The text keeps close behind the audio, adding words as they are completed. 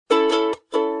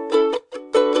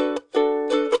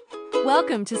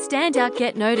Welcome to Stand Out,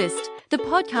 Get Noticed, the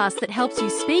podcast that helps you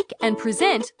speak and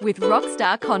present with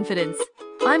rockstar confidence.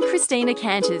 I'm Christina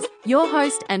Canters, your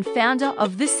host and founder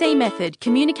of the C Method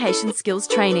Communication Skills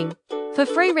Training. For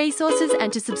free resources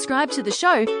and to subscribe to the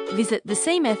show, visit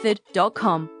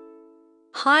thecmethod.com.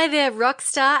 Hi there,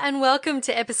 Rockstar, and welcome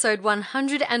to episode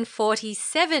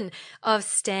 147 of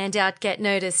Stand Out, Get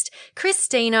Noticed.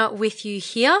 Christina with you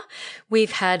here.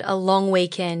 We've had a long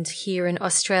weekend here in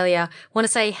Australia. Want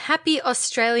to say happy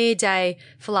Australia Day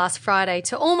for last Friday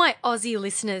to all my Aussie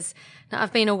listeners. Now,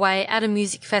 I've been away at a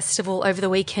music festival over the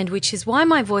weekend, which is why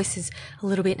my voice is a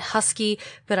little bit husky,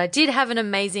 but I did have an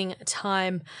amazing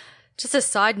time. Just a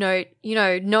side note,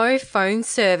 no phone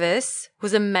service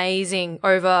was amazing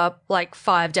over like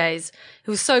 5 days. It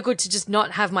was so good to just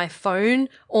not have my phone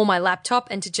or my laptop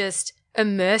and to just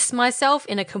immerse myself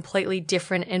in a completely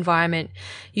different environment.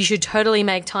 You should totally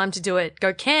make time to do it.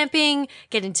 Go camping,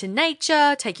 get into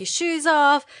nature, take your shoes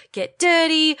off, get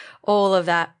dirty, all of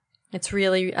that. It's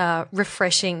really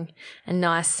refreshing and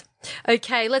nice.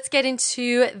 Okay, let's get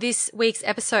into this week's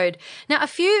episode. Now, a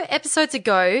few episodes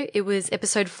ago, it was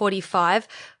episode 145,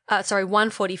 I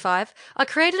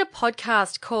created a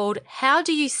podcast called How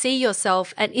Do You See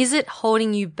Yourself and Is It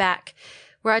Holding You Back?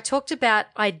 Where I talked about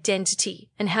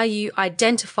identity and how you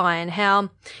identify and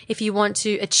how if you want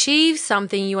to achieve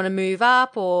something, you want to move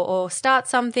up or start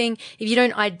something, if you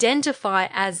don't identify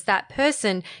as that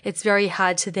person, it's very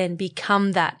hard to then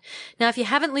become that. Now, if you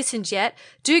haven't listened yet,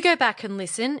 do go back and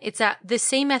listen. It's at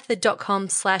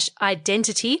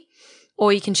thecmethod.com/identity,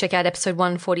 or you can check out episode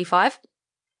 145.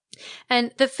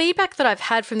 And the feedback that I've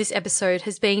had from this episode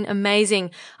has been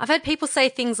amazing. I've had people say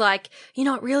things like,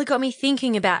 it really got me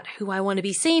thinking about who I want to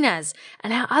be seen as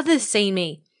and how others see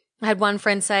me. I had one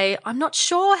friend say, I'm not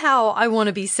sure how I want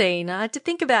to be seen. I had to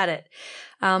think about it.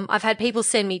 I've had people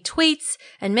send me tweets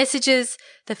and messages.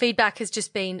 The feedback has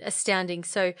just been astounding.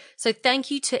 So thank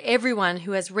you to everyone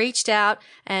who has reached out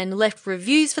and left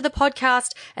reviews for the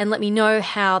podcast and let me know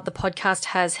how the podcast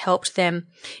has helped them.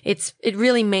 It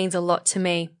really means a lot to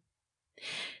me.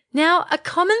 Now, a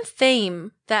common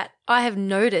theme that I have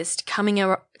noticed coming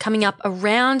up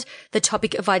around the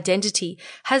topic of identity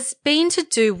has been to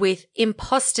do with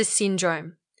imposter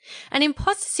syndrome. And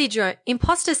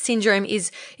imposter syndrome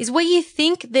is where you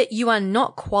think that you are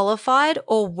not qualified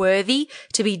or worthy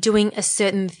to be doing a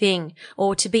certain thing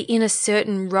or to be in a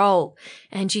certain role.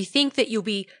 And you think that you'll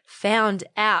be found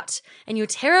out and you're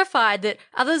terrified that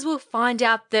others will find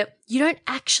out that you don't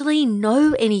actually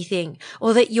know anything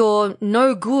or that you're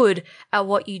no good at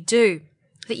what you do,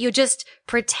 that you're just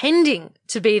pretending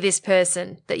to be this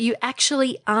person, that you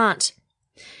actually aren't.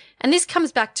 And this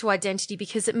comes back to identity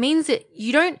because it means that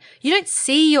you don't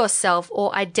see yourself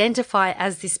or identify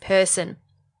as this person.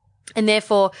 And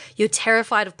therefore, you're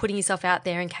terrified of putting yourself out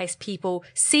there in case people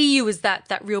see you as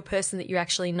that real person that you're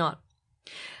actually not.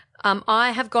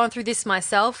 I have gone through this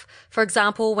myself. For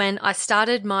example, when I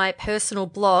started my personal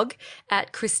blog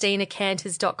at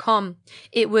ChristinaCanters.com,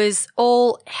 it was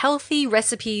all healthy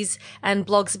recipes and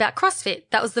blogs about CrossFit.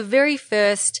 That was the very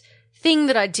first thing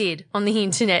that I did on the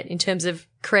internet in terms of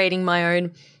creating my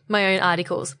own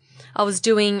articles. I was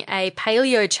doing a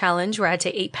paleo challenge where I had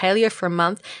to eat paleo for a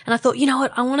month, and I thought, you know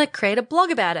what, I want to create a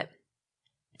blog about it.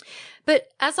 But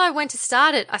as I went to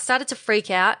start it, I started to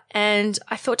freak out, and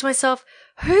I thought to myself,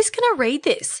 who's going to read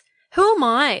this? Who am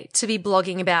I to be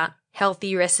blogging about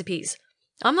healthy recipes?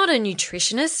 I'm not a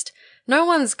nutritionist. No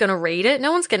one's going to read it.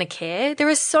 No one's going to care. There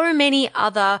are so many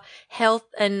other health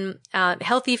and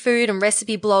healthy food and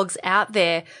recipe blogs out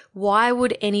there. Why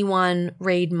would anyone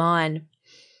read mine?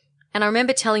 And I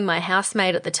remember telling my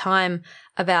housemate at the time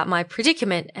about my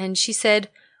predicament, and she said,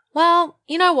 well,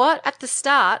 you know what? At the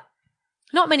start,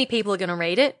 not many people are going to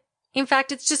read it. In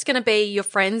fact, it's just going to be your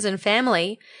friends and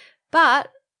family.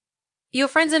 But your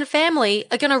friends and family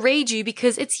are going to read you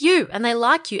because it's you and they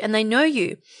like you and they know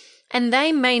you. And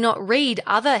they may not read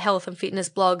other health and fitness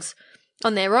blogs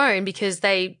on their own because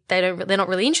they're not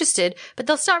really interested, but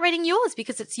they'll start reading yours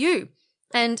because it's you.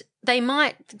 And they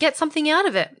might get something out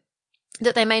of it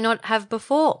that they may not have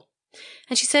before.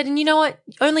 And she said, and you know what?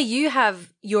 Only you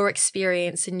have your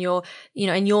experience and your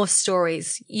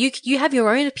stories. You have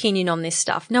your own opinion on this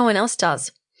stuff. No one else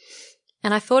does.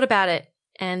 And I thought about it.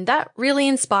 And that really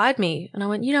inspired me. And I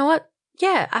went, you know what?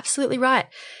 Yeah, absolutely right.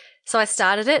 So I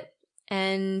started it,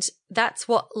 and that's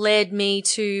what led me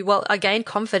to, I gained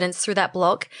confidence through that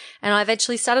blog, and I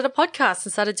eventually started a podcast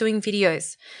and started doing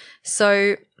videos.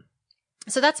 So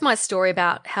that's my story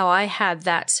about how I had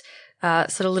that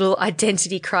sort of little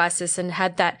identity crisis and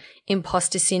had that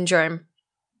imposter syndrome.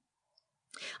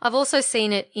 I've also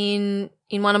seen it in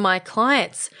one of my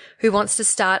clients who wants to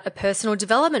start a personal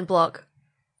development blog.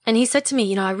 And he said to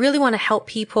me, I really want to help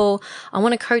people. I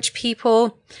want to coach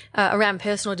people around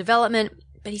personal development.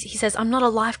 But he says, I'm not a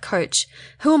life coach.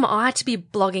 Who am I to be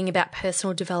blogging about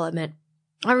personal development?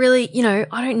 I really,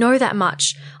 I don't know that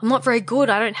much. I'm not very good.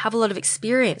 I don't have a lot of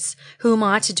experience. Who am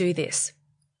I to do this?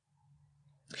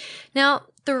 Now,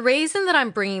 the reason that I'm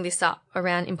bringing this up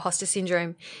around imposter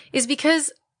syndrome is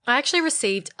because I actually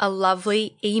received a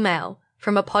lovely email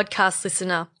from a podcast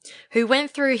listener who went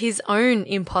through his own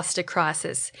imposter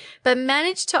crisis, but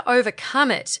managed to overcome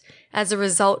it as a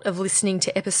result of listening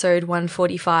to episode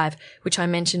 145, which I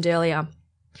mentioned earlier.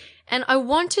 And I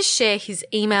want to share his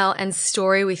email and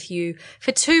story with you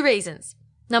for two reasons.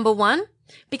 Number one,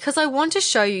 because I want to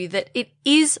show you that it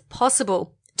is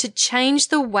possible to change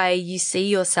the way you see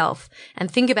yourself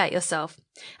and think about yourself.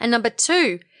 And number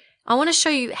two, I want to show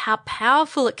you how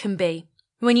powerful it can be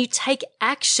when you take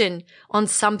action on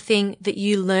something that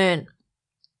you learn.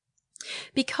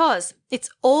 Because it's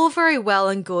all very well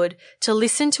and good to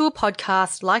listen to a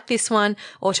podcast like this one,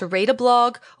 or to read a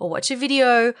blog, or watch a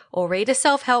video, or read a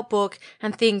self-help book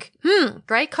and think,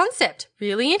 great concept,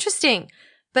 really interesting.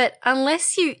 But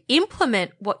unless you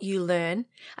implement what you learn,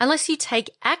 unless you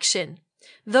take action,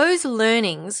 those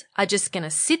learnings are just going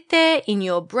to sit there in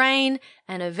your brain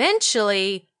and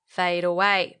eventually fade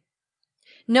away.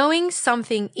 Knowing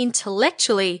something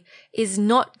intellectually is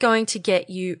not going to get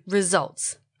you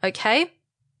results, okay?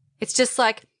 It's just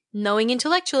like knowing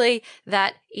intellectually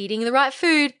that eating the right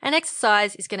food and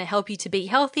exercise is going to help you to be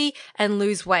healthy and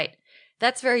lose weight.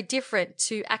 That's very different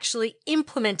to actually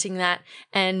implementing that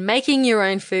and making your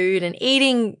own food and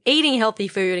eating healthy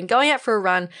food and going out for a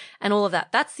run and all of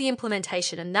that. That's the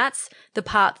implementation, and that's the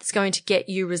part that's going to get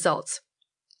you results.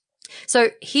 So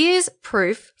here's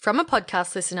proof from a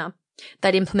podcast listener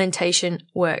that implementation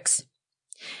works.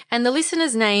 And the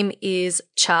listener's name is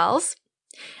Charles.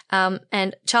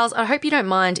 And Charles, I hope you don't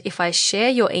mind if I share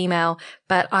your email,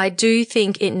 but I do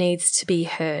think it needs to be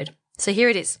heard. So here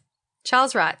it is.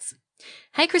 Charles writes,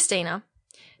 "Hey Christina,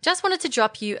 just wanted to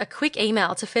drop you a quick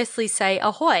email to firstly say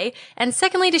ahoy, and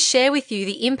secondly to share with you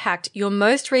the impact your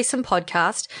most recent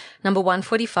podcast, number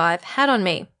 145, had on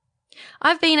me.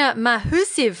 I've been a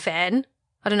massive fan.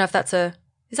 I don't know if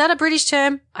is that a British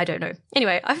term? I don't know.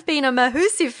 Anyway, I've been a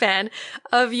massive fan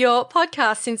of your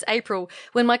podcast since April,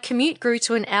 when my commute grew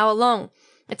to an hour long.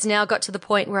 It's now got to the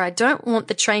point where I don't want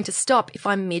the train to stop if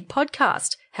I'm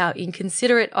mid-podcast. How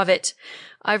inconsiderate of it.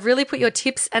 I've really put your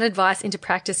tips and advice into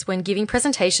practice when giving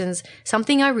presentations,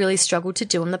 something I really struggled to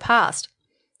do in the past.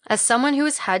 As someone who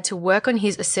has had to work on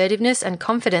his assertiveness and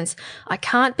confidence, I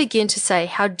can't begin to say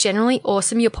how generally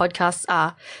awesome your podcasts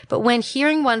are, but when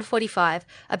hearing 145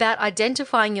 about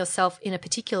identifying yourself in a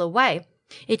particular way,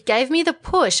 it gave me the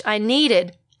push I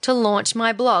needed to launch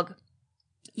my blog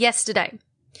yesterday.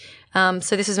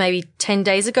 So this was maybe 10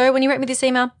 days ago when you wrote me this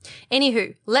email.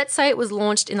 Anywho, let's say it was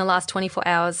launched in the last 24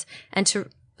 hours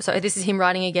so this is him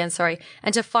writing again,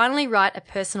 and to finally write a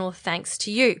personal thanks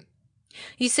to you.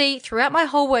 You see, throughout my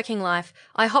whole working life,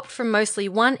 I hopped from mostly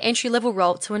one entry-level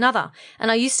role to another,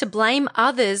 and I used to blame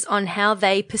others on how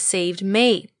they perceived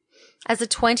me. As a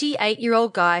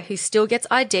 28-year-old guy who still gets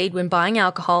ID'd when buying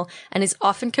alcohol and is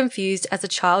often confused as a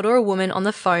child or a woman on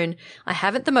the phone, I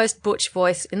haven't the most butch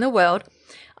voice in the world.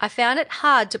 I found it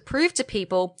hard to prove to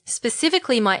people,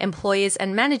 specifically my employers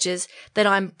and managers, that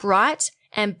I'm bright,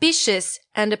 ambitious,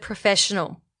 and a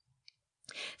professional.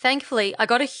 Thankfully, I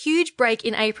got a huge break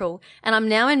in April, and I'm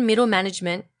now in middle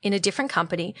management in a different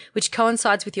company, which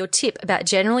coincides with your tip about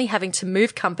generally having to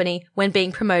move company when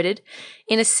being promoted,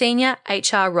 in a senior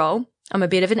HR role. I'm a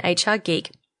bit of an HR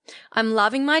geek. I'm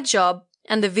loving my job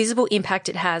and the visible impact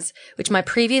it has, which my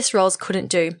previous roles couldn't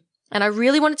do. And I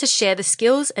really wanted to share the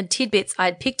skills and tidbits I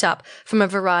had picked up from a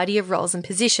variety of roles and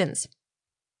positions.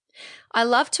 I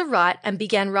love to write and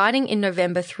began writing in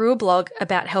November through a blog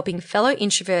about helping fellow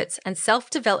introverts and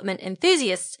self-development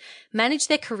enthusiasts manage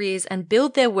their careers and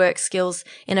build their work skills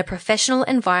in a professional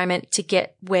environment to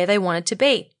get where they wanted to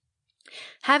be.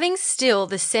 Having still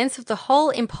the sense of the whole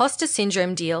imposter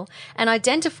syndrome deal and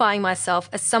identifying myself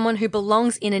as someone who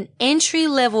belongs in an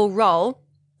entry-level role,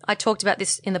 I talked about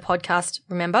this in the podcast,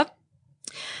 remember?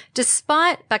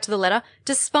 Despite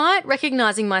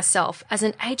recognizing myself as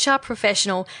an HR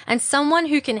professional and someone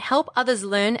who can help others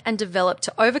learn and develop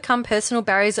to overcome personal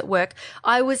barriers at work,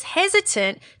 I was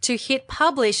hesitant to hit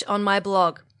publish on my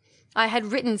blog. I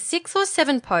had written 6 or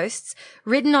 7 posts,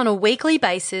 written on a weekly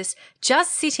basis,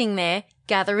 just sitting there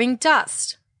gathering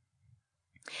dust.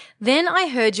 Then I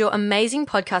heard your amazing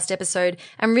podcast episode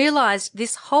and realized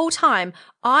this whole time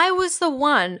I was the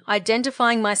one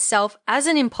identifying myself as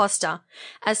an imposter,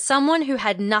 as someone who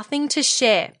had nothing to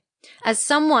share, as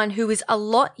someone who is a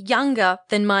lot younger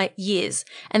than my years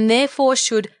and therefore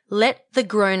should let the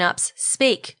grown-ups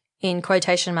speak, in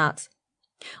quotation marks.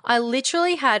 I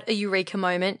literally had a eureka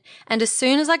moment, and as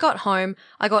soon as I got home,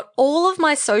 I got all of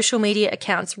my social media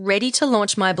accounts ready to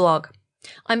launch my blog.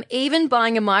 I'm even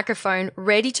buying a microphone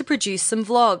ready to produce some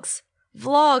vlogs.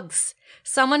 Vlogs!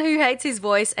 Someone who hates his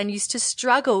voice and used to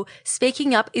struggle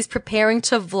speaking up is preparing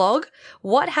to vlog?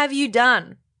 What have you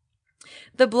done?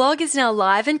 The blog is now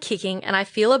live and kicking, and I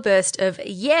feel a burst of,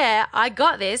 yeah, I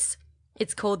got this.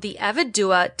 It's called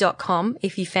theaviddoer.com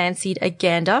if you fancied a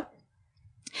gander.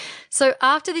 So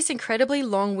after this incredibly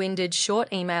long-winded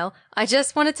short email, I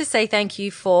just wanted to say thank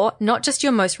you for not just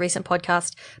your most recent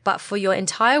podcast, but for your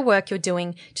entire work you're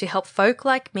doing to help folk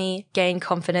like me gain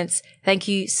confidence. Thank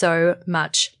you so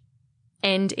much.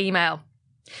 End email.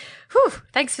 Whew,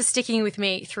 thanks for sticking with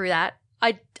me through that.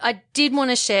 I did want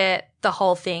to share the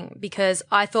whole thing because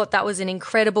I thought that was an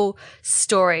incredible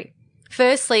story.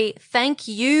 Firstly, thank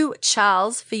you,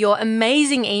 Charles, for your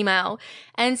amazing email.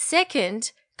 And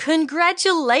second,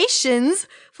 congratulations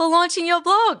for launching your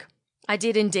blog. I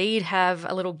did indeed have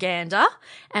a little gander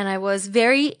and I was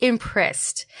very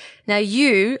impressed. Now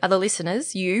you, other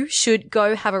listeners, you should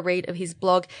go have a read of his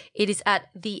blog. It is at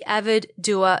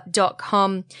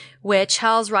theaviddoer.com, where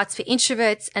Charles writes for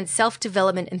introverts and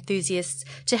self-development enthusiasts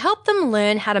to help them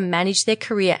learn how to manage their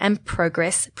career and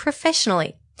progress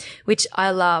professionally, which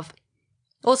I love.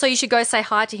 Also, you should go say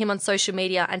hi to him on social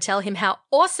media and tell him how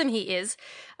awesome he is.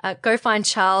 Go find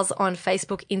Charles on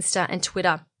Facebook, Insta, and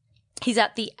Twitter. He's at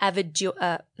at the Avid Doer.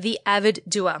 I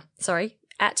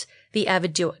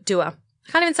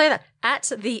can't even say that.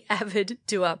 At the Avid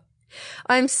Doer.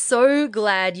 I'm so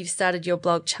glad you've started your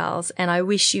blog, Charles, and I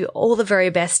wish you all the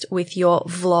very best with your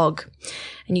vlog.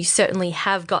 And you certainly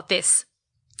have got this.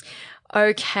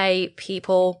 Okay,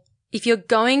 people, if you're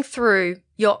going through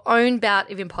your own bout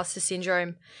of imposter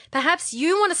syndrome, perhaps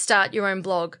you want to start your own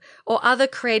blog or other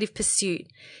creative pursuit.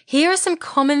 Here are some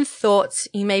common thoughts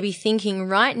you may be thinking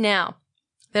right now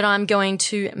that I'm going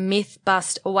to myth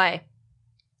bust away.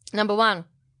 Number 1,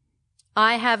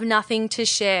 I have nothing to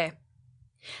share.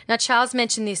 Now, Charles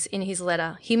mentioned this in his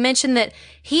letter. He mentioned that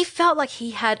he felt like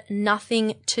he had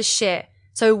nothing to share.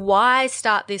 So why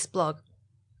start this blog?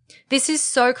 This is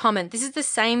so common. This is the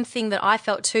same thing that I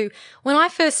felt too when I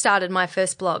first started my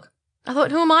first blog. I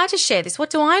thought, who am I to share this? What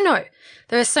do I know?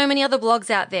 There are so many other blogs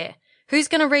out there. Who's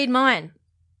going to read mine?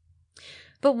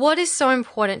 But what is so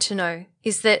important to know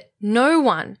is that no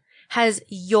one has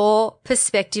your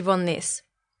perspective on this.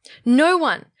 No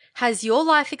one has your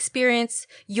life experience,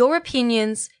 your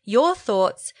opinions, your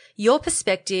thoughts, your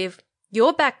perspective,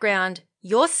 your background,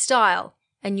 your style,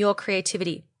 and your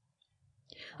creativity.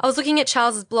 I was looking at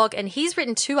Charles's blog and he's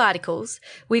written 2 articles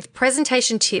with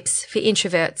presentation tips for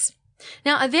introverts.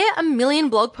 Now, are there a million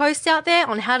blog posts out there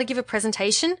on how to give a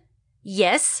presentation?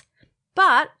 Yes,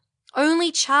 but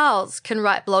only Charles can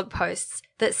write blog posts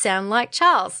that sound like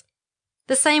Charles.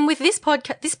 The same with this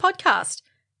podcast.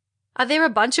 Are there a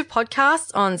bunch of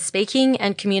podcasts on speaking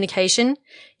and communication?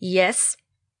 Yes.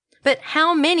 But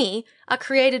how many are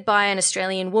created by an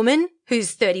Australian woman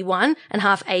who's 31 and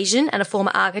half Asian and a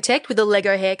former architect with a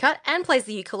Lego haircut and plays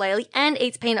the ukulele and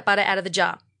eats peanut butter out of the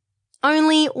jar?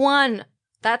 Only one.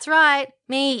 That's right.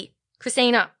 Me,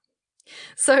 Christina.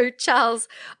 So, Charles,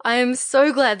 I am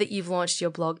so glad that you've launched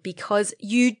your blog because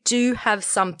you do have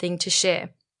something to share.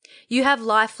 You have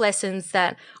life lessons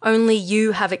that only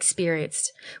you have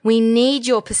experienced. We need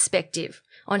your perspective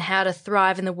on how to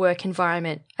thrive in the work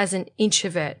environment as an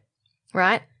introvert,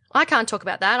 right? I can't talk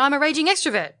about that. I'm a raging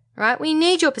extrovert, right? We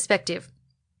need your perspective.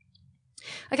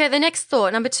 Okay, the next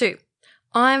thought, number 2.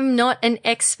 I'm not an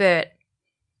expert.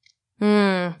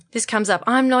 This comes up.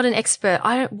 I'm not an expert.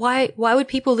 Why would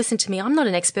people listen to me? I'm not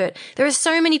an expert. There are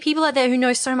so many people out there who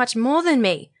know so much more than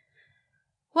me.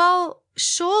 Well,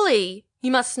 surely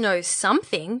you must know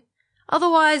something.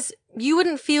 Otherwise, you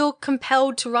wouldn't feel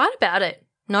compelled to write about it,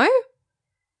 no?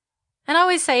 And I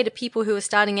always say to people who are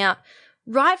starting out,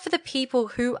 write for the people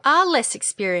who are less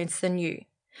experienced than you.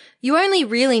 You only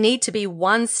really need to be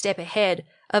one step ahead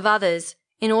of others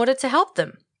in order to help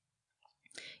them.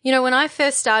 You know, when I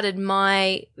first started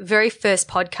my very first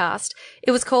podcast, it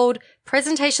was called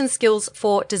Presentation Skills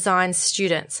for Design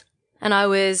Students. And I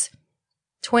was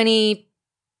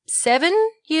 27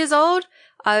 years old.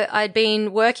 I'd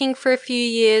been working for a few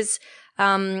years.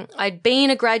 I'd been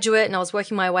a graduate and I was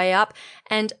working my way up,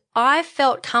 and I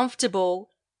felt comfortable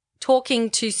talking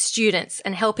to students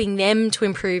and helping them to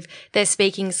improve their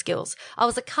speaking skills. I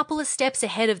was a couple of steps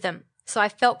ahead of them, so I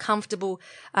felt comfortable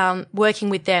working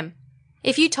with them.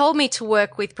 If you told me to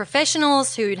work with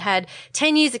professionals who'd had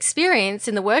 10 years experience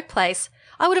in the workplace,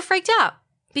 I would have freaked out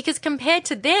because compared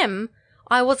to them,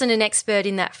 I wasn't an expert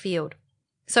in that field.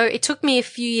 So it took me a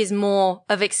few years more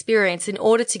of experience in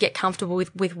order to get comfortable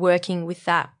with working with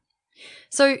that.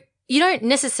 So you don't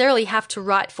necessarily have to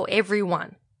write for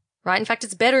everyone, right? In fact,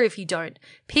 it's better if you don't.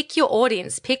 Pick your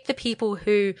audience, pick the people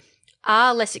who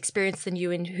are less experienced than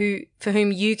you and for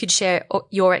whom you could share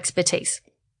your expertise.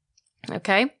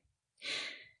 Okay.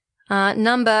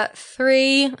 Number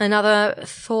 3, another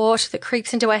thought that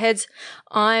creeps into our heads.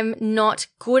 I'm not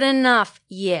good enough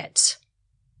yet.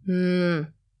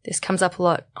 This comes up a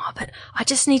lot. Oh, but I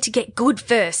just need to get good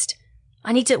first.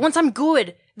 Once I'm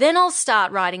good, then I'll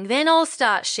start writing, then I'll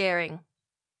start sharing.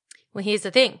 Well, here's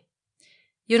the thing.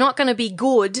 You're not going to be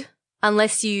good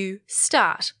unless you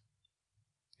start.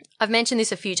 I've mentioned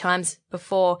this a few times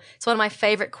before. It's one of my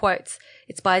favorite quotes.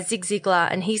 It's by Zig Ziglar,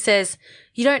 and he says,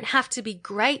 you don't have to be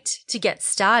great to get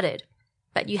started,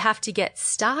 but you have to get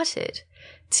started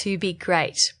to be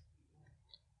great.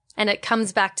 And it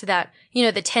comes back to that,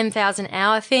 the 10,000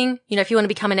 hour thing. If you want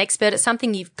to become an expert at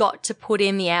something, you've got to put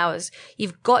in the hours.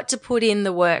 You've got to put in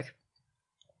the work.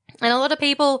 And a lot of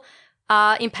people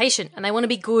are impatient and they want to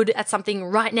be good at something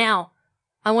right now.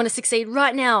 I want to succeed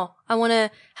right now. I want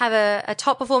to have a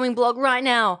top performing blog right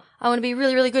now. I want to be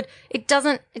really, really good. It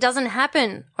doesn't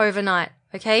happen overnight.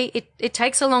 Okay. It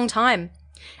takes a long time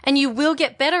and you will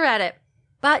get better at it,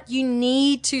 but you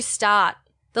need to start.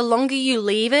 The longer you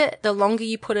leave it, the longer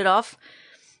you put it off,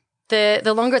 the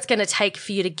longer it's going to take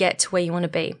for you to get to where you want to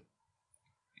be.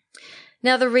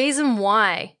 Now, the reason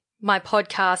why my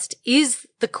podcast is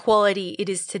the quality it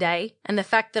is today and the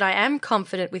fact that I am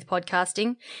confident with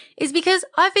podcasting is because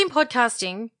I've been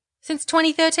podcasting since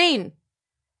 2013.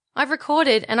 I've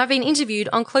recorded and I've been interviewed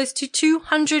on close to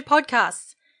 200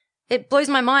 podcasts. It blows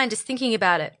my mind just thinking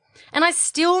about it. And I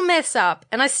still mess up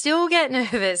and I still get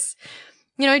nervous.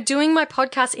 Doing my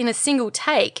podcast in a single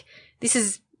take, this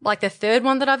is like the 3rd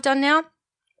one that I've done now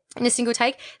in a single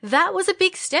take. That was a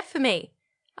big step for me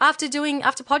after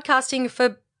podcasting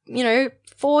for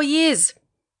 4 years.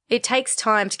 It takes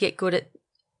time to get good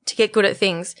at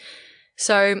things.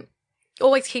 So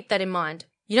always keep that in mind.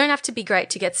 You don't have to be great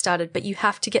to get started, but you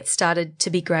have to get started to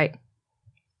be great.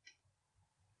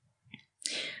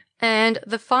 And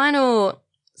the final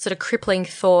sort of crippling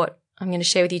thought I'm going to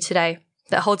share with you today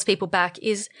that holds people back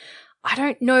is, I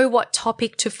don't know what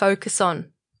topic to focus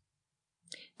on.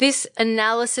 This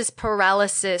analysis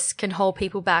paralysis can hold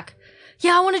people back.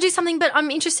 Yeah, I want to do something, but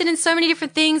I'm interested in so many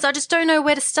different things. I just don't know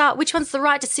where to start. Which one's the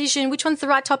right decision? Which one's the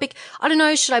right topic? I don't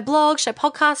know. Should I blog? Should I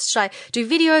podcast? Should I do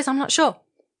videos? I'm not sure.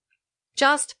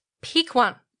 Just pick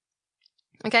one.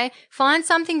 Okay? Find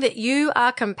something that you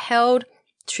are compelled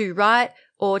to write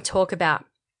or talk about.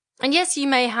 And yes, you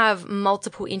may have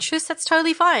multiple interests. That's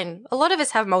totally fine. A lot of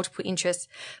us have multiple interests.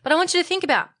 But I want you to think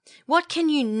about, what can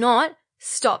you not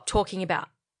stop talking about?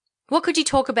 What could you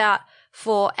talk about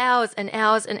for hours and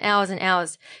hours and hours and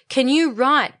hours? Can you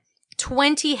write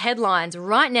 20 headlines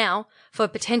right now for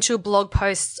potential blog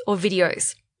posts or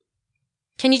videos?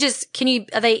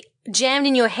 Are they jammed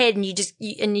in your head and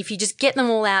and if you just get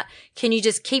them all out, can you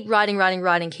just keep writing,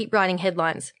 keep writing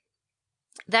headlines?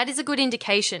 That is a good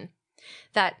indication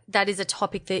that is a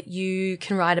topic that you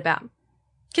can write about.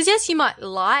 Because yes, you might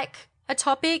like a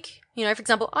topic. For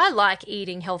example, I like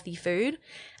eating healthy food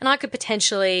and I could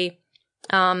potentially,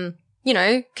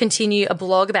 continue a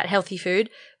blog about healthy food,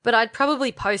 but I'd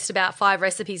probably post about 5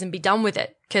 recipes and be done with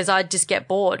it because I'd just get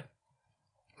bored.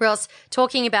 Whereas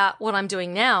talking about what I'm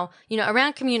doing now,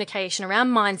 around communication, around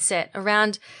mindset,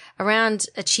 around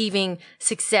achieving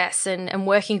success and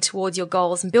working towards your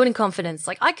goals and building confidence,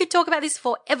 like I could talk about this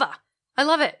forever. I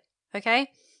love it.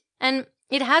 Okay. And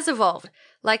it has evolved.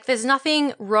 Like there's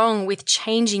nothing wrong with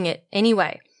changing it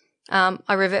anyway.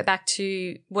 I revert back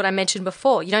to what I mentioned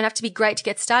before. You don't have to be great to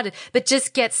get started, but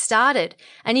just get started.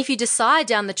 And if you decide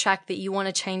down the track that you want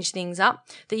to change things up,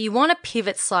 that you want to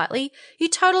pivot slightly, you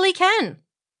totally can.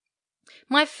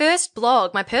 My first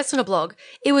blog, my personal blog,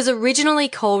 it was originally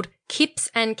called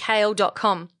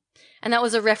kipsandkale.com. And that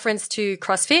was a reference to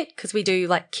CrossFit because we do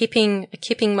like a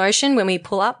kipping motion when we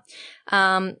pull up.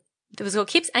 It was called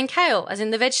Kips and Kale, as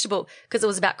in the vegetable, because it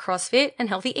was about CrossFit and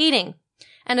healthy eating.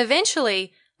 And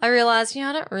eventually I realized,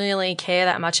 I don't really care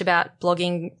that much about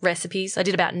blogging recipes. I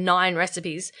did about 9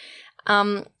 recipes.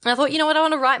 And I thought, I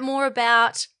want to write more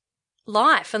about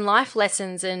life and life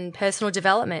lessons and personal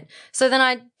development. So then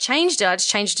I changed it. I just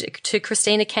changed it to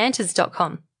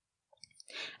christinacanters.com.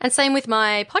 And same with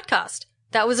my podcast.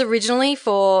 That was originally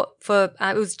for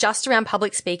it was just around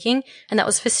public speaking, and that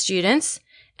was for students.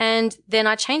 And then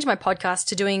I changed my podcast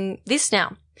to doing this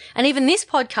now. And even this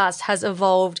podcast has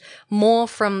evolved more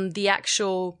from the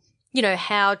actual,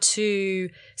 how to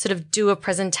sort of do a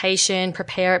presentation,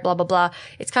 prepare it, blah, blah, blah.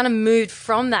 It's kind of moved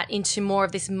from that into more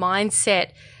of this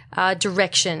mindset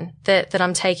direction that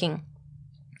I'm taking.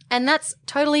 And that's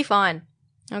totally fine.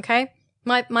 Okay.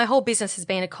 My whole business has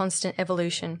been a constant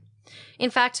evolution. In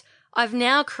fact, I've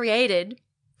now created,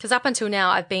 because up until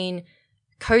now I've been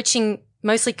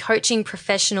mostly coaching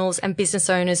professionals and business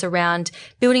owners around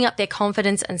building up their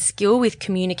confidence and skill with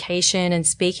communication and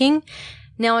speaking.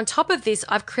 Now, on top of this,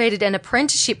 I've created an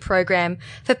apprenticeship program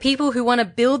for people who want to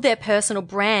build their personal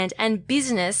brand and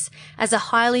business as a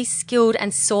highly skilled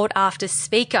and sought after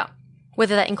speaker,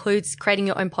 whether that includes creating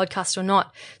your own podcast or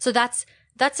not. So that's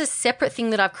a separate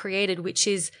thing that I've created, which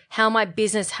is how my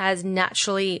business has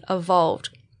naturally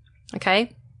evolved.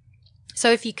 Okay.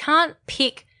 So if you can't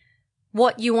pick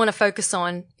what you want to focus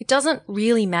on, it doesn't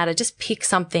really matter. Just pick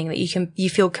something that you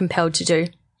feel compelled to do.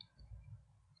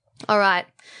 All right.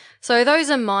 So those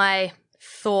are my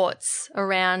thoughts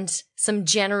around some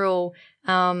general,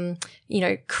 crippling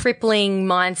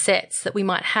mindsets that we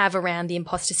might have around the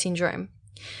imposter syndrome.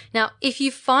 Now, if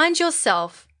you find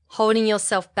yourself holding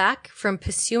yourself back from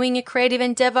pursuing a creative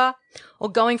endeavor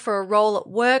or going for a role at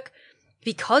work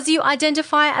because you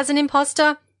identify as an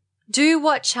imposter, do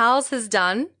what Charles has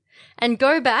done and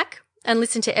go back and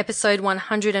listen to episode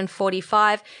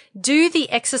 145. Do the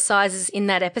exercises in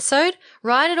that episode,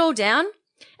 write it all down,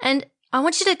 and I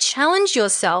want you to challenge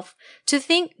yourself to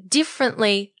think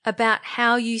differently about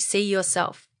how you see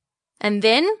yourself. And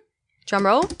then, drum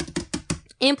roll,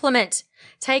 implement.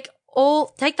 Take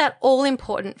that all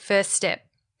important first step.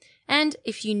 And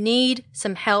if you need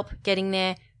some help getting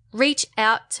there, reach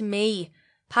out to me.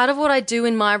 Part of what I do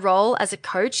in my role as a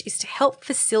coach is to help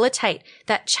facilitate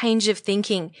that change of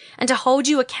thinking and to hold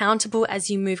you accountable as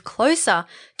you move closer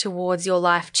towards your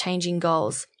life-changing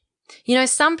goals.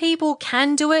 Some people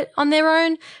can do it on their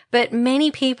own, but many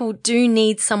people do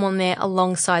need someone there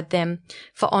alongside them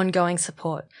for ongoing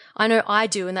support. I know I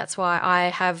do, and that's why I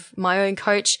have my own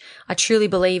coach. I truly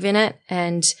believe in it,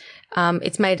 and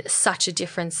it's made such a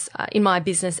difference in my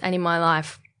business and in my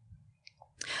life.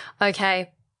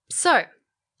 Okay, so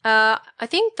I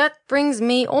think that brings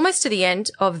me almost to the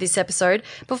end of this episode.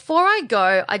 Before I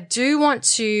go, I do want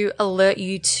to alert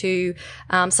you to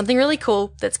something really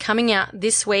cool that's coming out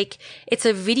this week. It's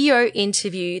a video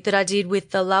interview that I did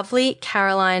with the lovely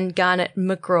Caroline Garnett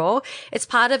McGraw. It's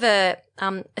part of a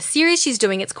series she's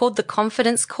doing. It's called The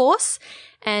Confidence Course,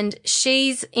 and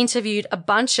she's interviewed a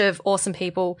bunch of awesome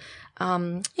people,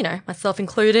 myself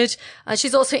included.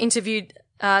 She's also interviewed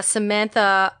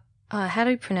Samantha. How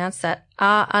do you pronounce that?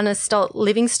 Anastot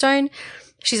Livingstone.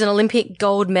 She's an Olympic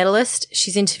gold medalist.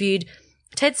 She's interviewed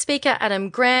TED speaker Adam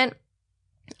Grant,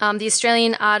 the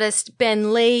Australian artist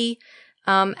Ben Lee,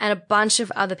 and a bunch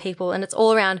of other people. And it's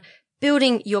all around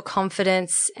building your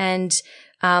confidence and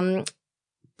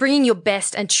bringing your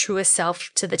best and truest self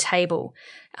to the table,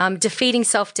 defeating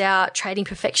self-doubt, trading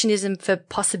perfectionism for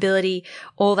possibility,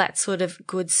 all that sort of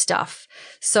good stuff.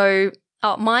 So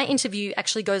my interview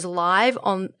actually goes live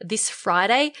on this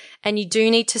Friday, and you do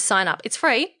need to sign up. It's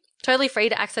free, totally free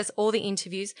to access all the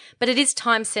interviews, but it is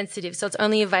time sensitive, so it's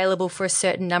only available for a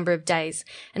certain number of days.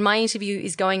 And my interview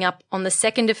is going up on the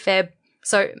 2nd of Feb,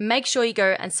 so make sure you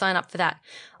go and sign up for that.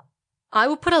 I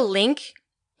will put a link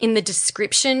in the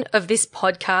description of this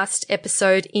podcast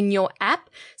episode in your app.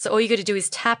 So all you got to do is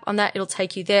tap on that. It'll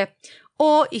take you there.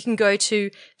 Or you can go to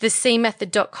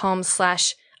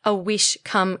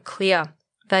thecmethod.com/awishcomeclear.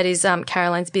 That is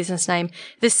Caroline's business name.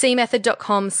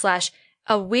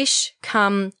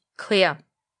 thecmethod.com/awishcomeclear.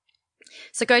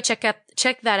 So go check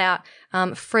that out.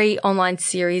 Free online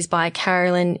series by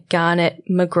Caroline Garnett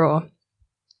McGraw.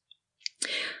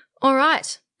 All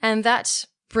right. And that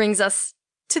brings us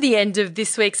to the end of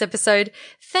this week's episode.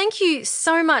 Thank you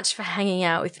so much for hanging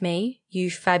out with me,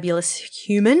 you fabulous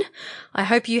human. I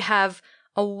hope you have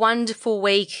a wonderful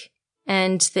week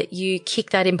and that you kick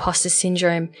that imposter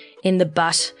syndrome in the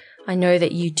butt. I know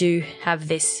that you do have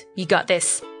this. You got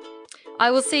this.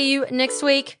 I will see you next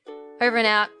week. Over and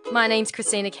out. My name's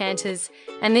Christina Canters,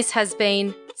 and this has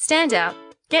been Stand Out,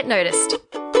 Get Noticed.